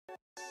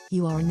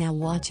You are now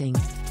watching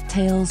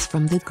Tales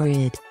from the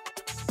Grid.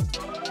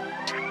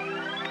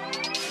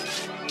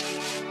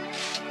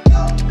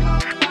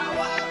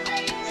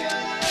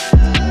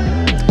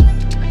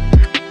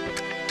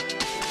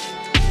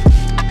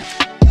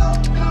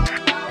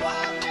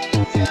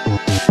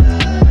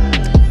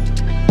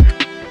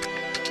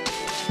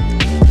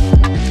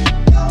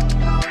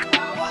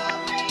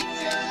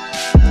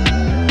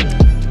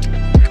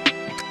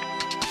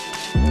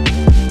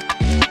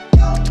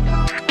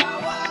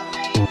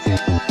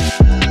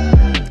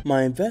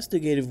 My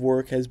investigative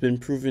work has been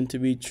proven to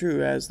be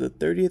true, as the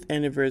 30th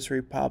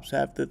anniversary pops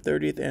have the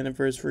 30th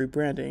anniversary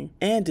branding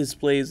and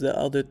displays the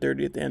other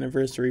 30th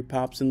anniversary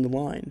pops in the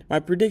line. My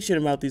prediction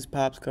about these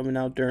pops coming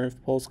out during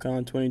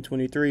PulseCon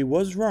 2023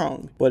 was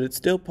wrong, but it's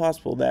still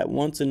possible that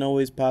once and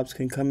always pops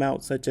can come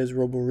out, such as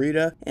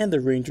Roborita and the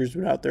Rangers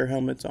without their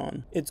helmets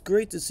on. It's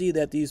great to see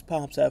that these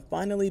pops have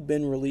finally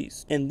been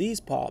released. In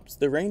these pops,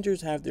 the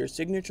Rangers have their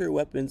signature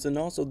weapons, and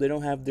also they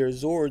don't have their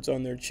Zords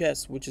on their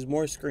chests, which is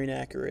more screen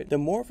accurate. The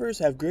Morphers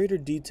have greater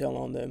detail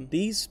on them.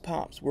 These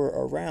pops were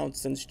around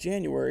since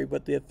January,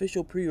 but the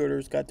official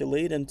pre-orders got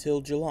delayed until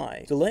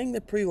July. Delaying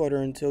the pre-order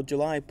until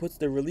July puts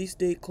the release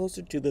date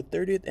closer to the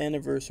 30th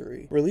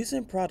anniversary.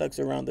 Releasing products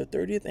around the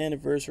 30th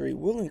anniversary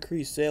will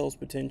increase sales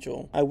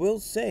potential. I will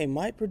say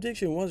my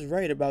prediction was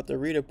right about the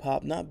Rita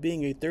pop not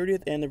being a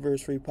 30th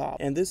anniversary pop,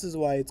 and this is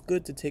why it's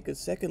good to take a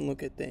second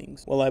look at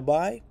things. Will I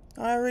buy?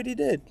 I already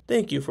did.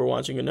 Thank you for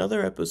watching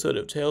another episode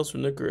of Tales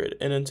from the Grid,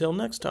 and until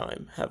next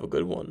time, have a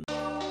good one.